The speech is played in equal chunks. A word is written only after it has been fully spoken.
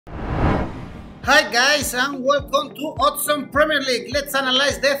Hi guys and welcome to Odds on Premier League. Let's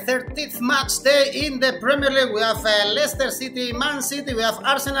analyze the 13th match day in the Premier League. We have Leicester City, Man City, we have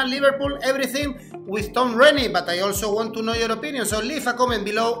Arsenal, Liverpool, everything with Tom Rennie. But I also want to know your opinion, so leave a comment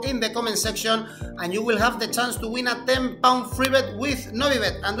below in the comment section and you will have the chance to win a £10 free bet with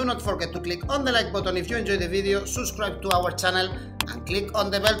Novibet. And do not forget to click on the like button if you enjoyed the video, subscribe to our channel and click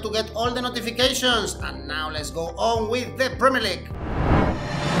on the bell to get all the notifications. And now let's go on with the Premier League.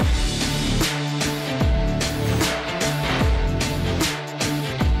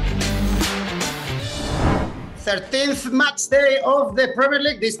 13th match day of the Premier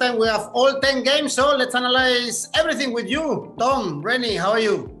League. This time we have all 10 games, so let's analyze everything with you. Tom, Rennie, how are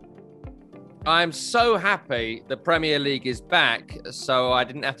you? I'm so happy the Premier League is back, so I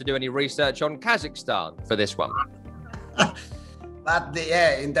didn't have to do any research on Kazakhstan for this one. But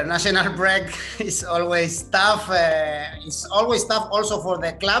the international break is always tough. It's always tough also for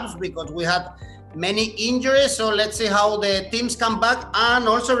the clubs because we had many injuries, so let's see how the teams come back. And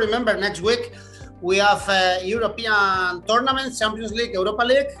also remember, next week we have European tournaments, Champions League, Europa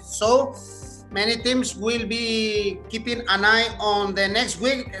League. So many teams will be keeping an eye on the next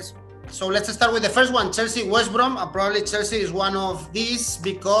week. So let's start with the first one, Chelsea, West Brom. And probably Chelsea is one of these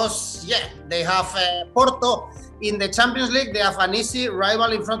because, they have Porto in the Champions League. They have an easy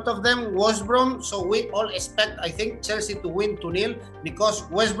rival in front of them, West Brom. So we all expect, I think, Chelsea to win 2-0 because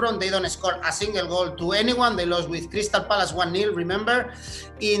West Brom, they don't score a single goal to anyone. They lost with Crystal Palace 1-0, remember?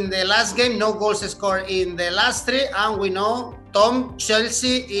 In the last game, no goals scored in the last three. And we know, Tom,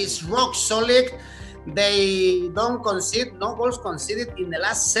 Chelsea is rock solid. They don't concede, no goals conceded in the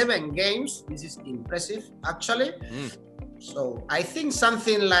last 7 games. This is impressive, actually. So I think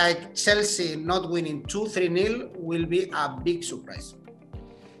something like Chelsea not winning 2-3-0 will be a big surprise.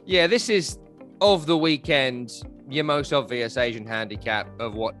 Yeah, this is, of the weekend, your most obvious Asian handicap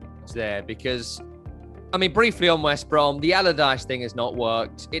of what's there. Because, I mean, briefly on West Brom, the Allardyce thing has not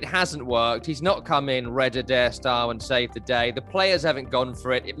worked. It hasn't worked. He's not come in Red Adair style and saved the day. The players haven't gone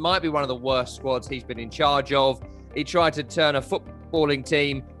for it. It might be one of the worst squads he's been in charge of. He tried to turn a footballing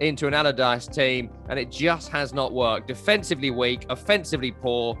team into an Allardyce team, and it just has not worked. Defensively weak, offensively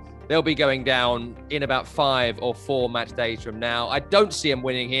poor. They'll be going down in about 5 or 4 match days from now. I don't see him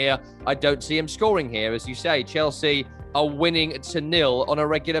winning here. I don't see him scoring here. As you say, Chelsea are winning to 0 on a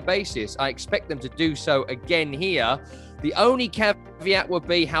regular basis. I expect them to do so again here. The only caveat would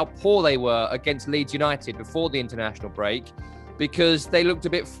be how poor they were against Leeds United before the international break, because they looked a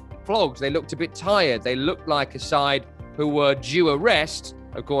bit flogged. They looked a bit tired. They looked like a side who were due a rest.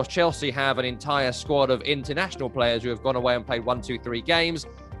 Of course, Chelsea have an entire squad of international players who have gone away and played 1, 2, 3 games.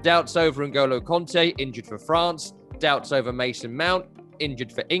 Doubts over N'Golo Conte, injured for France. Doubts over Mason Mount,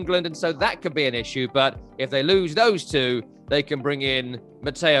 injured for England. And so that could be an issue. But if they lose those two, they can bring in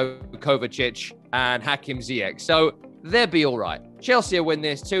Mateo Kovacic and Hakim Ziyech. So they'll be all right. Chelsea will win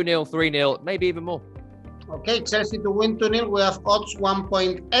this 2-0, 3-0, maybe even more. Okay, Chelsea to win 2-0, we have odds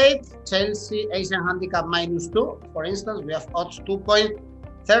 1.8. Chelsea Asian handicap -2. For instance, we have odds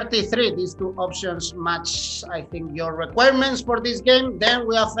 2.33. These two options match, I think, your requirements for this game. Then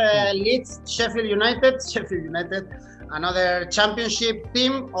we have Leeds, Sheffield United. Sheffield United, another championship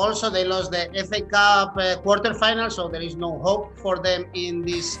team. Also, they lost the FA Cup quarterfinal, so there is no hope for them in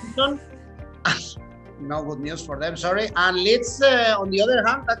this season. No good news for them, sorry. And Leeds, on the other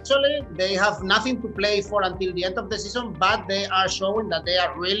hand, actually, they have nothing to play for until the end of the season, but they are showing that they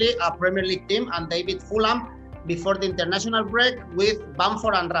are really a Premier League team, and they beat Fulham before the international break with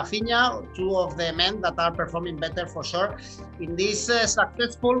Bamford and Rafinha, two of the men that are performing better for sure in this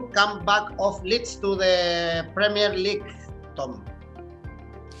successful comeback of Leeds to the Premier League, Tom.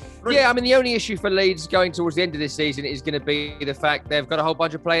 Yeah, I mean, the only issue for Leeds going towards the end of this season is going to be the fact they've got a whole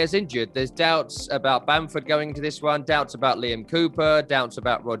bunch of players injured. There's doubts about Bamford going into this one, doubts about Liam Cooper, doubts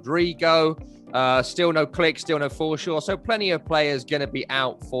about Rodrigo, still no Click, still no Forshaw. So plenty of players going to be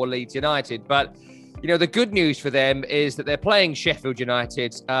out for Leeds United. But, you know, the good news for them is that they're playing Sheffield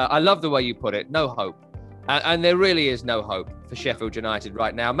United. I love the way you put it, no hope. And there really is no hope for Sheffield United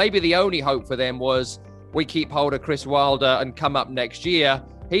right now. Maybe the only hope for them was we keep hold of Chris Wilder and come up next year.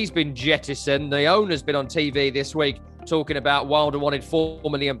 He's been jettisoned. The owner's been on TV this week talking about Wilder wanted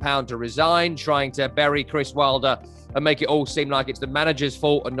 £4 million to resign, trying to bury Chris Wilder and make it all seem like it's the manager's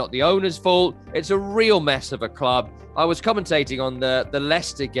fault and not the owner's fault. It's a real mess of a club. I was commentating on the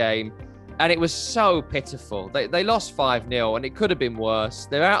Leicester game, and it was so pitiful. They lost 5-0, and it could have been worse.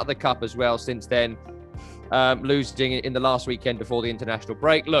 They're out of the cup as well since then, losing in the last weekend before the international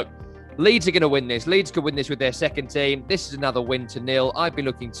break. Look, Leeds are going to win this. Leeds could win this with their second team. This is another win to 0. I'd be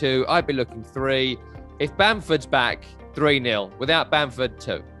looking 2. I'd be looking 3. If Bamford's back, 3-0. Without Bamford,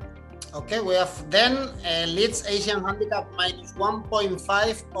 2. Okay, we have then Leeds Asian handicap minus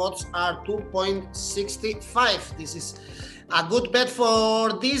 1.5. Odds are 2.65. This is a good bet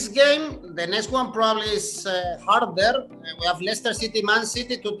for this game. The next one probably is harder. We have Leicester City, Man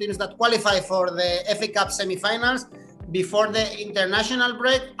City, two teams that qualify for the FA Cup semi-finals before the international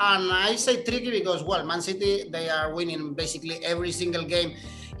break. And I say tricky because, well, Man City, they are winning basically every single game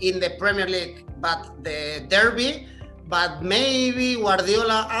in the Premier League, but the derby. But maybe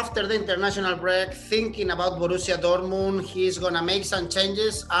Guardiola, after the international break, thinking about Borussia Dortmund, he's going to make some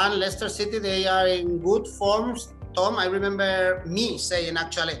changes. And Leicester City, they are in good forms. Tom, I remember me saying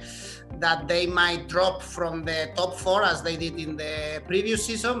actually that they might drop from the top four as they did in the previous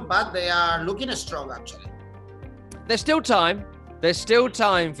season, but they are looking strong actually. There's still time. There's still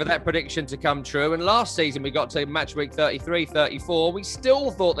time for that prediction to come true. And last season, we got to match week 33, 34. We still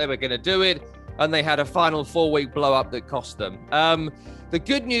thought they were going to do it. And they had a final 4-week blow-up that cost them. The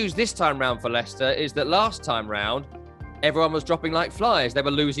good news this time round for Leicester is that last time round, everyone was dropping like flies. They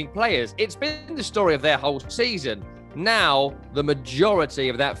were losing players. It's been the story of their whole season. Now, the majority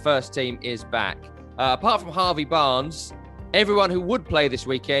of that first team is back. Apart from Harvey Barnes, everyone who would play this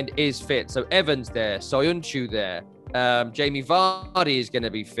weekend is fit. So Evans there, Soyuncu there. Jamie Vardy is going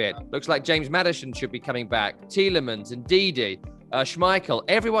to be fit. Looks like James Maddison should be coming back. Tielemans and Didi. Schmeichel,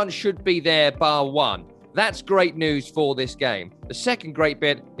 everyone should be there bar one. That's great news for this game. The second great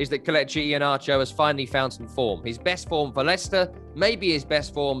bit is that Kelechi Iheanacho has finally found some form. His best form for Leicester, maybe his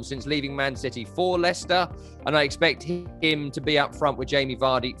best form since leaving Man City for Leicester. And I expect him to be up front with Jamie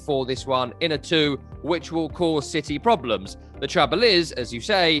Vardy for this one in a 2, which will cause City problems. The trouble is, as you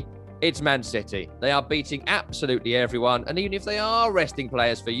say, it's Man City. They are beating absolutely everyone. And even if they are resting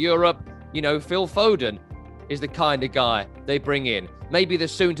players for Europe, you know, Phil Foden is the kind of guy they bring in. Maybe the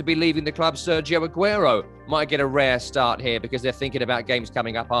soon-to-be leaving the club Sergio Aguero might get a rare start here because they're thinking about games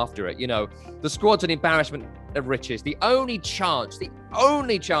coming up after it. You know, the squad's an embarrassment of riches. The only chance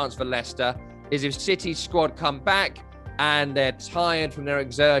for Leicester is if City's squad come back and they're tired from their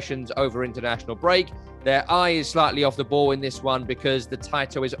exertions over international break. Their eye is slightly off the ball in this one because the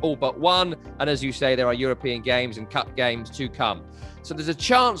title is all but won. And as you say, there are European games and cup games to come. So there's a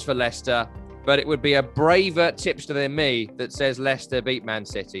chance for Leicester, but it would be a braver tipster than me that says Leicester beat Man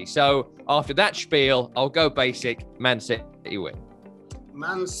City. So after that spiel, I'll go basic, Man City win.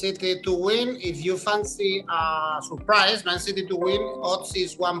 Man City to win. If you fancy a surprise, Man City to win, odds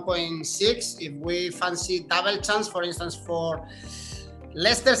is 1.6. If we fancy double chance, for instance, for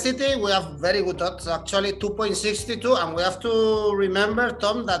Leicester City, we have very good odds, actually 2.62, and we have to remember,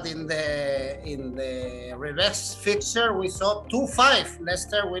 Tom, that in the reverse fixture we saw 2-5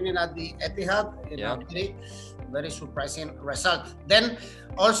 Leicester winning at the Etihad. Yeah. Very surprising result. Then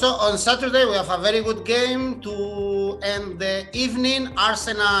also on Saturday we have a very good game to end the evening.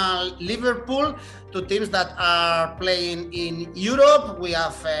 Arsenal-Liverpool, two teams that are playing in Europe. We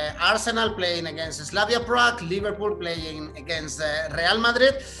have Arsenal playing against Slavia Prague, Liverpool playing against Real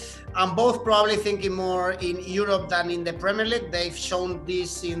Madrid, and both probably thinking more in Europe than in the Premier League. They've shown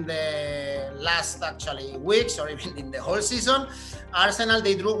this in the last actually weeks or even in the whole season. Arsenal,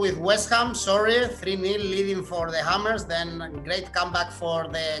 they drew with West Ham, 3-0 leading for the Hammers, then great comeback for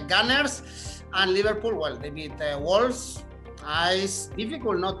the Gunners. And Liverpool, well, they beat Wolves. It's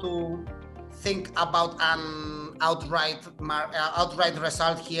difficult not to think about an outright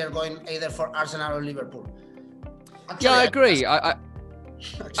result here going either for Arsenal or Liverpool. Actually, yeah, I agree.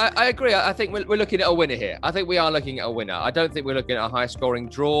 I agree. I think we're looking at a winner here. I think we are looking at a winner. I don't think we're looking at a high-scoring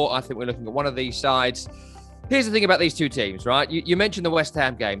draw. I think we're looking at one of these sides. Here's the thing about these two teams, right? You mentioned the West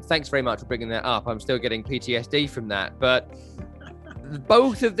Ham game. Thanks very much for bringing that up. I'm still getting PTSD from that. But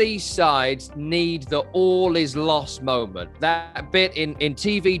both of these sides need the all is lost moment. That bit in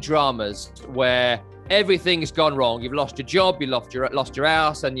TV dramas where everything's gone wrong. You've lost your job, you lost your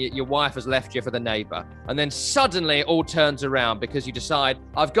house, and your wife has left you for the neighbour. And then suddenly it all turns around because you decide,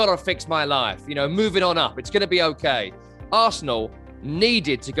 I've got to fix my life. You know, moving on up. It's going to be okay. Arsenal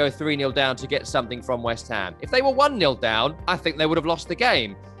needed to go 3-0 down to get something from West Ham. If they were 1-0 down, I think they would have lost the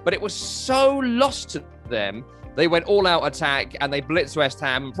game. But it was so lost to them. They went all-out attack and they blitzed West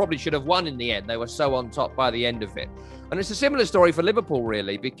Ham and probably should have won in the end. They were so on top by the end of it. And it's a similar story for Liverpool,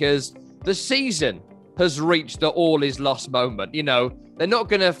 really, because the season has reached the all-is-lost moment. You know, they're not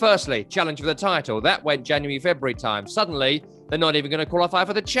going to, firstly, challenge for the title. That went January, February time. Suddenly, they're not even going to qualify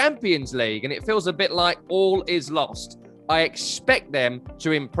for the Champions League. And it feels a bit like all is lost. I expect them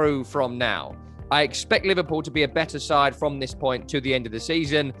to improve from now. I expect Liverpool to be a better side from this point to the end of the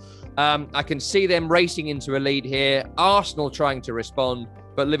season. I can see them racing into a lead here. Arsenal trying to respond,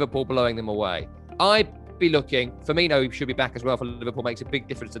 but Liverpool blowing them away. I be looking. Firmino should be back as well for Liverpool. Makes a big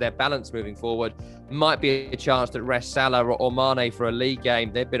difference to their balance moving forward. Might be a chance to rest Salah or Mane for a league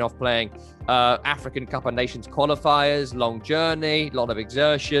game. They've been off playing African Cup of Nations qualifiers, long journey, lot of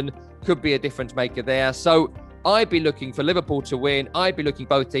exertion. Could be a difference maker there. So I'd be looking for Liverpool to win. I'd be looking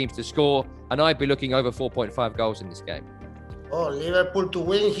both teams to score, and I'd be looking over 4.5 goals in this game. Oh, Liverpool to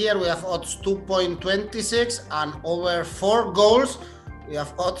win here. We have odds 2.26 and over 4 goals. We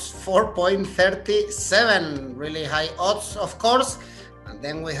have odds 4.37. Really high odds, of course. And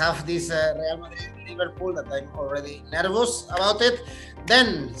then we have this Real Madrid-Liverpool that I'm already nervous about it.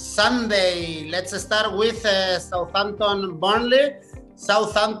 Then Sunday, let's start with Southampton-Burnley.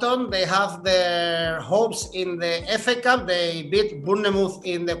 Southampton, they have their hopes in the FA Cup. They beat Bournemouth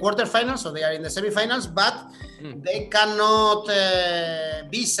in the quarterfinals, so they are in the semi-finals, but they cannot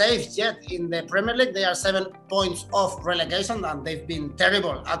be safe yet in the Premier League. They are 7 points off relegation, and they've been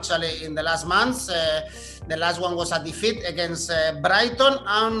terrible, actually, in the last months. The last one was a defeat against Brighton,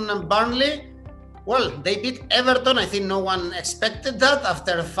 and Burnley, well, they beat Everton. I think no one expected that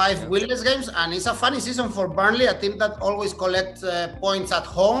after 5 winless games. And it's a funny season for Burnley, a team that always collects points at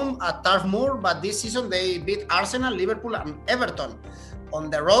home at Turf Moor. But this season they beat Arsenal, Liverpool and Everton on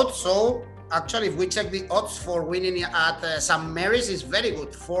the road. So actually, if we check the odds for winning at St. Mary's, it's very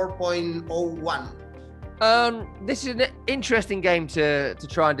good, 4.01. This is an interesting game to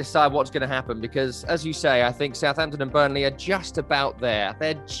try and decide what's going to happen because, as you say, I think Southampton and Burnley are just about there.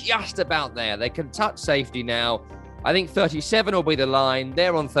 They're just about there. They can touch safety now. I think 37 will be the line.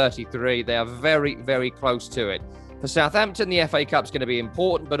 They're on 33. They are very, very close to it. For Southampton, the FA Cup's going to be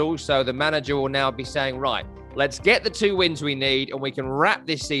important, but also the manager will now be saying, right, let's get the 2 wins we need and we can wrap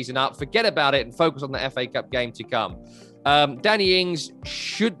this season up, forget about it and focus on the FA Cup game to come. Danny Ings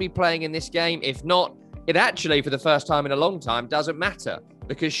should be playing in this game. If not, it actually, for the first time in a long time, doesn't matter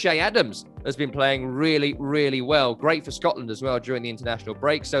because Shea Adams has been playing really, really well. Great for Scotland as well during the international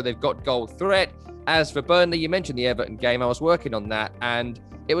break. So they've got goal threat. As for Burnley, you mentioned the Everton game. I was working on that and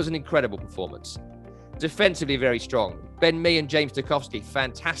it was an incredible performance. Defensively, very strong. Ben Mee and James Tarkowski,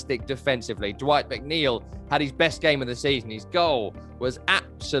 fantastic defensively. Dwight McNeil had his best game of the season. His goal was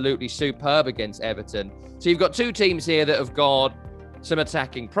absolutely superb against Everton. So you've got 2 teams here that have got some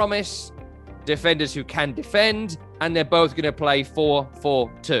attacking promise, defenders who can defend, and they're both going to play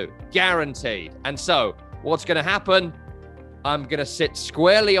 4-4-2, guaranteed. And so what's going to happen? I'm going to sit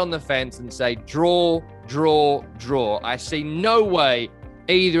squarely on the fence and say draw, draw, draw. I see no way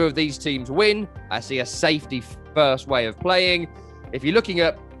either of these teams win. I see a safety first way of playing. If you're looking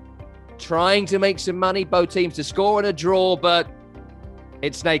at trying to make some money, both teams to score and a draw, but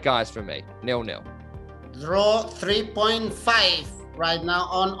it's snake eyes for me, 0-0. Draw 3.5. Right now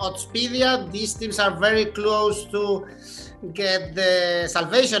on Oddspedia, these teams are very close to get the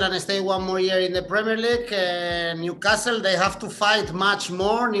salvation and stay 1 more year in the Premier League. Newcastle, they have to fight much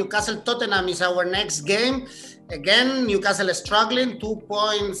more. Newcastle-Tottenham is our next game. Again, Newcastle is struggling, 2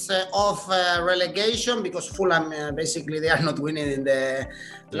 points off relegation because Fulham, basically, they are not winning in the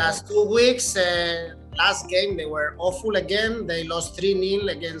last 2 weeks. Last game, they were awful again. They lost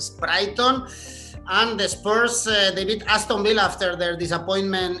 3-0 against Brighton. And the Spurs, they beat Aston Villa after their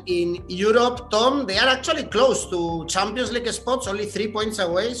disappointment in Europe. Tom, they are actually close to Champions League spots, only 3 points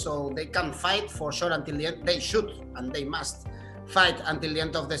away. So they can fight for sure until the end. They should and they must fight until the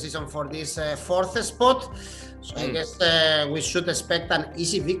end of the season for this 4th spot. So I guess we should expect an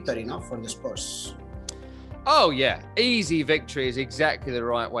easy victory, no, for the Spurs. Oh, yeah. Easy victory is exactly the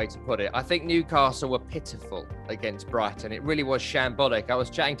right way to put it. I think Newcastle were pitiful against Brighton. It really was shambolic. I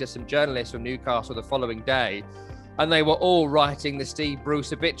was chatting to some journalists from Newcastle the following day, and they were all writing the Steve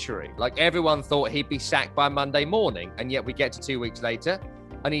Bruce obituary. Like, everyone thought he'd be sacked by Monday morning, and yet we get to 2 weeks later,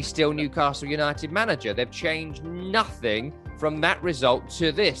 and he's still Newcastle United manager. They've changed nothing from that result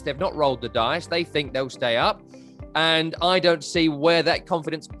to this. They've not rolled the dice. They think they'll stay up. And I don't see where that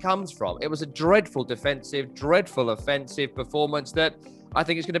confidence comes from. It was a dreadful defensive, dreadful offensive performance that I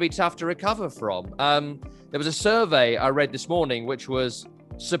think is going to be tough to recover from. There was a survey I read this morning, which was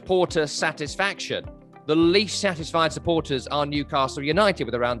supporter satisfaction. The least satisfied supporters are Newcastle United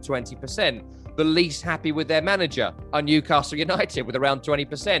with around 20%. The least happy with their manager are Newcastle United with around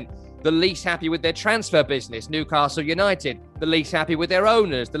 20%. The least happy with their transfer business, Newcastle United. The least happy with their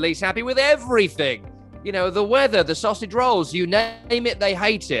owners. The least happy with everything. You know, the weather, the sausage rolls, you name it, they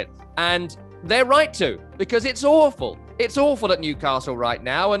hate it. And they're right to, because it's awful. It's awful at Newcastle right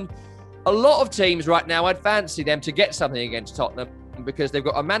now. And a lot of teams right now, I'd fancy them to get something against Tottenham because they've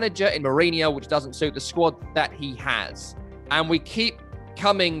got a manager in Mourinho which doesn't suit the squad that he has. And we keep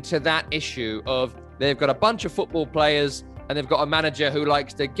coming to that issue of they've got a bunch of football players and they've got a manager who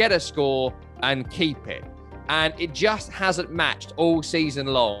likes to get a score and keep it. And it just hasn't matched all season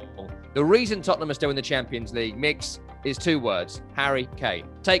long. The reason Tottenham are still in the Champions League mix is 2 words: Harry Kane.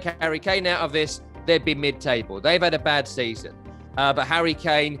 Take Harry Kane out of this, they'd be mid-table. They've had a bad season. But Harry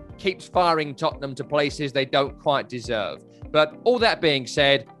Kane keeps firing Tottenham to places they don't quite deserve. But all that being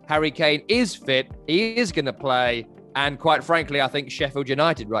said, Harry Kane is fit. He is going to play. And quite frankly, I think Sheffield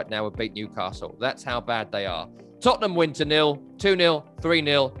United right now would beat Newcastle. That's how bad they are. Tottenham win 2-0, 2-0,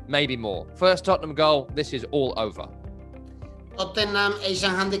 3-0, maybe more. First Tottenham goal, this is all over. Tottenham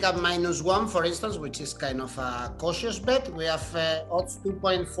Asian handicap -1, for instance, which is kind of a cautious bet. We have odds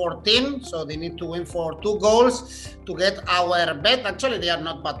 2.14, so they need to win for 2 goals to get our bet. Actually, they are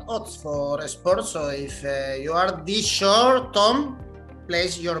not bad odds for Spurs. So if you are this sure, Tom,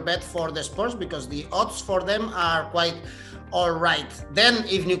 place your bet for the Spurs because the odds for them are quite all right. Then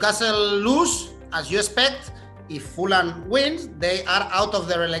if Newcastle lose, as you expect, if Fulham wins, they are out of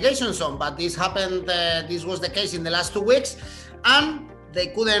the relegation zone. But this happened, this was the case in the last 2 weeks, and they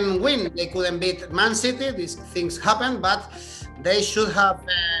couldn't win. They couldn't beat Man City. These things happen, but they should have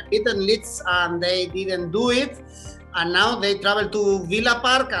beaten Leeds, and they didn't do it. And now they travel to Villa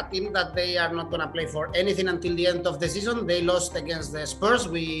Park, a team that they are not going to play for anything until the end of the season. They lost against the Spurs.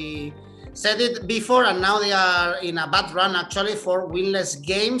 We said it before, and now they are in a bad run actually for winless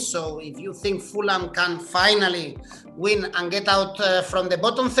games. So if you think Fulham can finally win and get out from the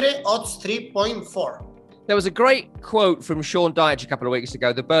bottom 3, odds 3.4. There was a great quote from Sean Dyche a couple of weeks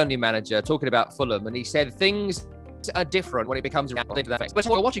ago, the Burnley manager, talking about Fulham, and he said things are different when it becomes around into that. But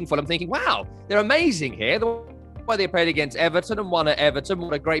we're watching Fulham thinking, wow, they're amazing here. The way they played against Everton and won at Everton,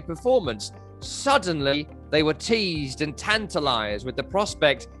 what a great performance. Suddenly, they were teased and tantalised with the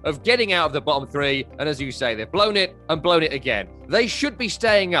prospect of getting out of the bottom 3. And as you say, they've blown it and blown it again. They should be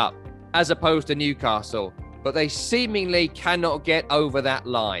staying up as opposed to Newcastle, but they seemingly cannot get over that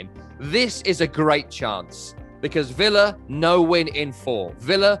line. This is a great chance because Villa, no win in 4.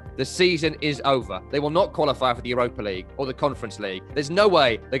 Villa, the season is over. They will not qualify for the Europa League or the Conference League. There's no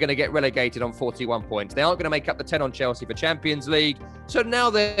way they're going to get relegated on 41 points. They aren't going to make up the 10 on Chelsea for Champions League. So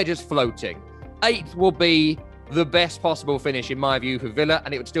now they're just floating. 8th will be the best possible finish in my view for Villa,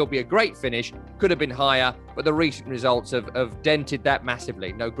 and it would still be a great finish. Could have been higher, but the recent results have dented that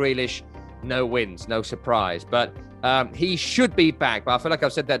massively. No Grealish, no wins, no surprise. But he should be back. But I feel like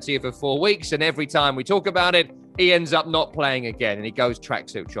I've said that to you for 4 weeks, and every time we talk about it, he ends up not playing again, and he goes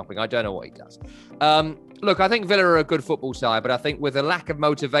tracksuit shopping. I don't know what he does. Look, I think Villa are a good football side, but I think with a lack of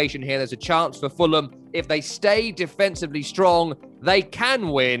motivation here, there's a chance for Fulham. If they stay defensively strong, they can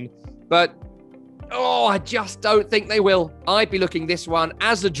win. But I just don't think they will. I'd be looking this one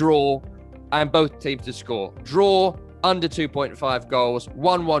as a draw and both teams to score. Draw under 2.5 goals.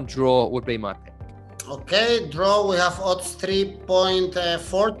 1-1 draw would be my pick. Okay, draw. We have odds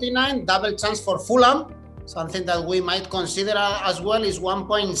 3.49. Double chance for Fulham. Something that we might consider as well is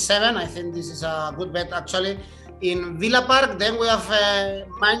 1.7. I think this is a good bet actually. In Villa Park, then we have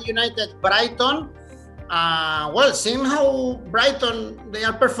Man United Brighton. Seeing how Brighton, they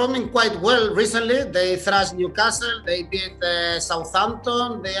are performing quite well recently. They thrashed Newcastle, they beat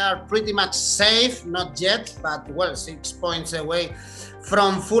Southampton. They are pretty much safe, not yet, but 6 points away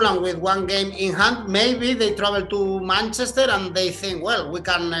from Fulham with 1 game in hand. Maybe they travel to Manchester and they think, we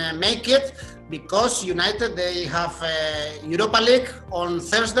can make it because United, they have Europa League on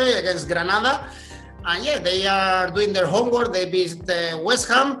Thursday against Granada. And they are doing their homework. They beat West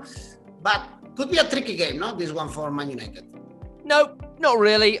Ham, but could be a tricky game, no? This one for Man United. No, not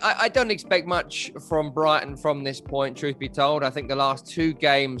really. I don't expect much from Brighton from this point, truth be told. I think the last 2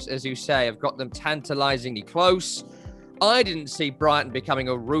 games, as you say, have got them tantalisingly close. I didn't see Brighton becoming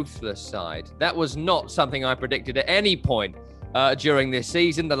a ruthless side. That was not something I predicted at any point during this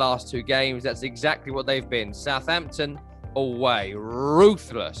season. The last 2 games, that's exactly what they've been. Southampton away,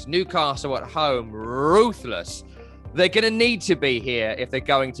 ruthless. Newcastle at home, ruthless. They're going to need to be here if they're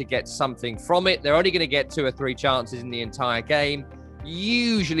going to get something from it. They're only going to get 2 or 3 chances in the entire game.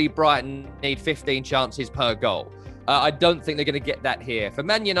 Usually Brighton need 15 chances per goal. I don't think they're going to get that here. For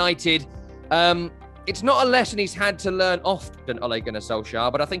Man United, it's not a lesson he's had to learn often, Ole Gunnar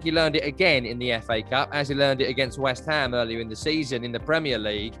Solskjaer, but I think he learned it again in the FA Cup, as he learned it against West Ham earlier in the season in the Premier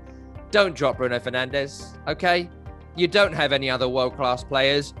League. Don't drop Bruno Fernandes, okay? You don't have any other world-class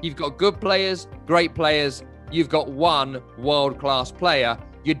players. You've got good players, great players. You've got 1 world-class player.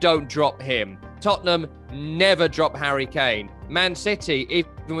 You don't drop him. Tottenham never drop Harry Kane. Man City,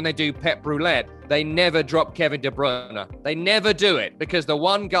 even when they do Pep Roulette, they never drop Kevin De Bruyne. They never do it because the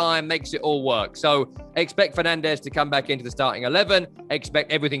one guy makes it all work. So expect Fernandes to come back into the starting 11. Expect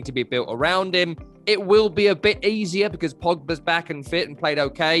everything to be built around him. It will be a bit easier because Pogba's back and fit and played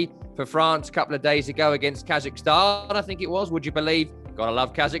okay for for France a couple of days ago against Kazakhstan, I think it was. Would you believe? Gotta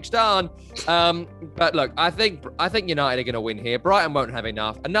love Kazakhstan. But look, I think United are going to win here. Brighton won't have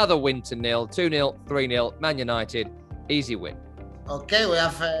enough. Another win to nil, 2-0, 3-0. Man United, easy win. Okay, we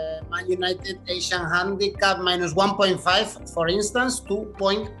have Man United Asian handicap minus 1.5, for instance,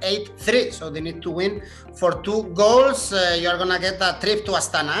 2.83. So they need to win for 2 goals. You're going to get a trip to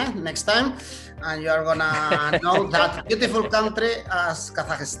Astana next time. And you're going to know that beautiful country as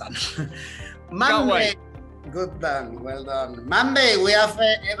Kazakhstan. Monday. Good done, well done. Monday, we have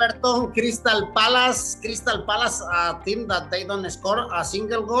Everton, Crystal Palace. Crystal Palace, a team that they don't score a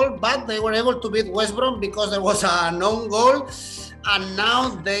single goal, but they were able to beat West Brom because there was a known goal. And now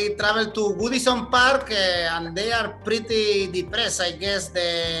they travel to Goodison Park and they are pretty depressed. I guess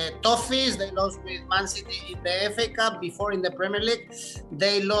the Toffees, they lost with Man City in the FA Cup. Before in the Premier League,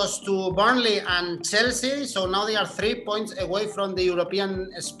 they lost to Burnley and Chelsea. So now they are 3 points away from the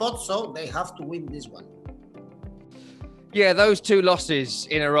European spot. So they have to win this one. Yeah, those 2 losses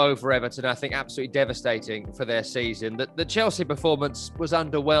in a row for Everton, I think absolutely devastating for their season. The Chelsea performance was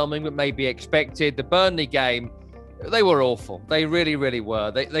underwhelming, but maybe expected. The Burnley game, they were awful. They really, really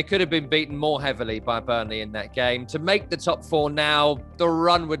were. They could have been beaten more heavily by Burnley in that game. To make the top 4 now, the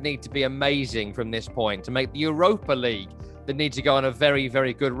run would need to be amazing from this point. To make the Europa League, they need to go on a very,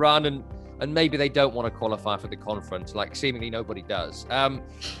 very good run. And maybe they don't want to qualify for the conference, like seemingly nobody does.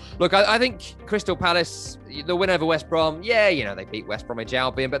 Look, I think Crystal Palace, the win over West Brom, they beat West Bromwich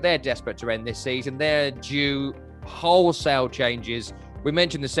Albion, but they're desperate to end this season. They're due wholesale changes. We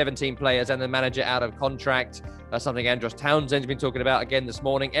mentioned the 17 players and the manager out of contract. That's something Andros Townsend's been talking about again this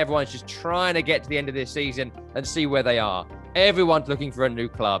morning. Everyone's just trying to get to the end of this season and see where they are. Everyone's looking for a new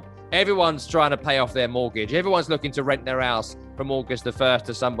club. Everyone's trying to pay off their mortgage. Everyone's looking to rent their house from August the 1st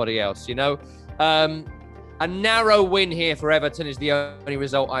to somebody else, A narrow win here for Everton is the only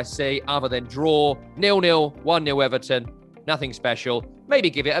result I see other than draw, 0-0, 1-0 Everton. Nothing special. Maybe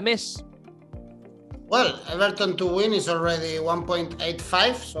give it a miss. Well, Everton to win is already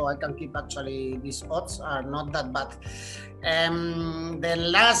 1.85, so I can keep actually these odds are not that bad. The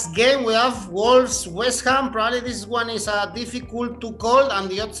last game we have Wolves West Ham. Probably this one is difficult to call, and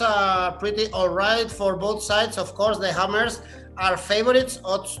the odds are pretty all right for both sides. Of course, the Hammers are favorites,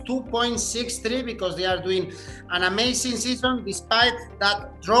 odds 2.63, because they are doing an amazing season despite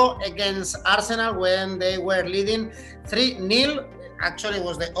that draw against Arsenal when they were leading 3-0. Actually, it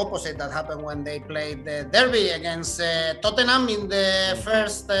was the opposite that happened when they played the derby against Tottenham in the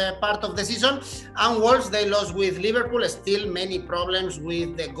first part of the season. And Wolves, they lost with Liverpool. Still many problems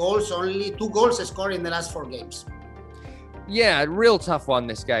with the goals. Only 2 goals scored in the last 4 games. Yeah, real tough one,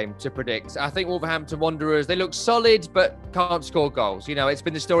 this game, to predict. I think Wolverhampton Wanderers, they look solid, but can't score goals. It's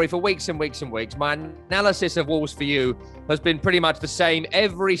been the story for weeks and weeks and weeks. My analysis of Wolves for you has been pretty much the same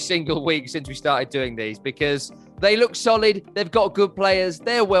every single week since we started doing these, because they look solid, they've got good players,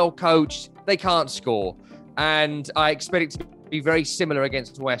 they're well coached, they can't score. And I expect it to be very similar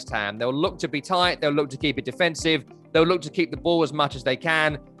against West Ham. They'll look to be tight, they'll look to keep it defensive, they'll look to keep the ball as much as they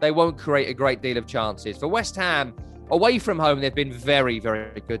can. They won't create a great deal of chances. For West Ham, away from home, they've been very,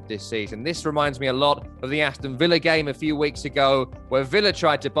 very good this season. This reminds me a lot of the Aston Villa game a few weeks ago, where Villa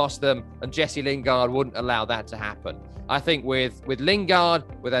tried to boss them and Jesse Lingard wouldn't allow that to happen. I think with Lingard,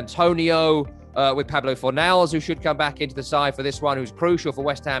 with Antonio, with Pablo Fornals, who should come back into the side for this one, who's crucial for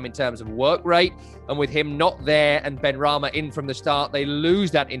West Ham in terms of work rate, and with him not there and Benrahma in from the start, they lose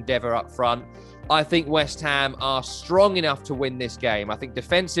that endeavour up front. I think West Ham are strong enough to win this game. I think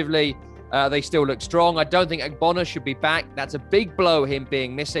defensively, they still look strong. I don't think Agbona should be back. That's a big blow, him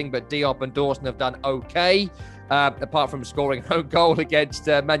being missing, but Diop and Dawson have done okay. Apart from scoring a goal against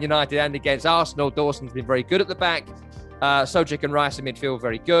Man United and against Arsenal, Dawson's been very good at the back. Sojek and Rice in midfield,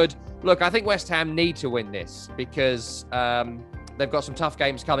 very good. Look, I think West Ham need to win this because they've got some tough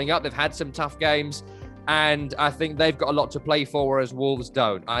games coming up. They've had some tough games, and I think they've got a lot to play for, whereas Wolves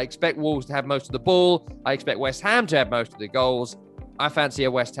don't. I expect Wolves to have most of the ball. I expect West Ham to have most of the goals. I fancy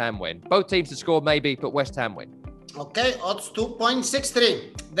a West Ham win. Both teams to score maybe, but West Ham win. Okay, odds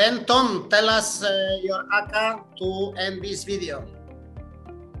 2.63. Then Tom, tell us your ACA to end this video.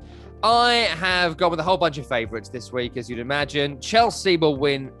 I have gone with a whole bunch of favourites this week, as you'd imagine. Chelsea will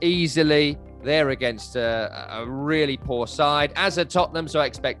win easily. They're against a really poor side, as are Tottenham, so I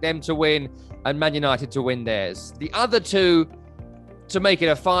expect them to win, and Man United to win theirs. The other two, to make it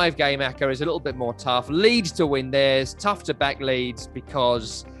a 5-game ACA, is a little bit more tough. Leeds to win theirs, tough to back Leeds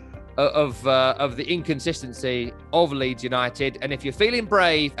because of the inconsistency of Leeds United. And if you're feeling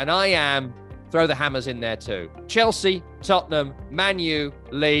brave, and I am, throw the hammers in there too. Chelsea, Tottenham, Man U,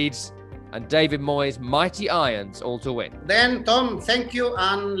 Leeds. and David Moyes' mighty Irons all to win. Then, Tom, thank you,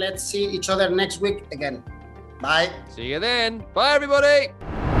 and let's see each other next week again. Bye. See you then. Bye, everybody.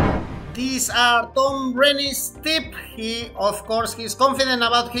 These are Tom Rennie's tip. Of course, he's confident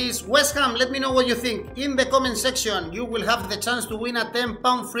about his West Ham. Let me know what you think. In the comment section, you will have the chance to win a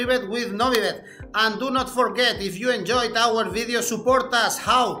 £10 free bet with Novibet. And do not forget, if you enjoyed our video, support us.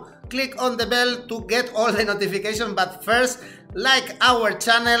 How? Click on the bell to get all the notifications. But first, like our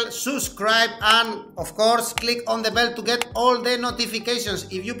channel, subscribe, and of course, click on the bell to get all the notifications.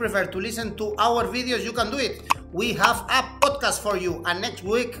 If you prefer to listen to our videos, you can do it. We have a podcast for you, and next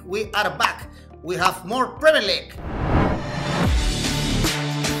week we are back. We have more Premier League.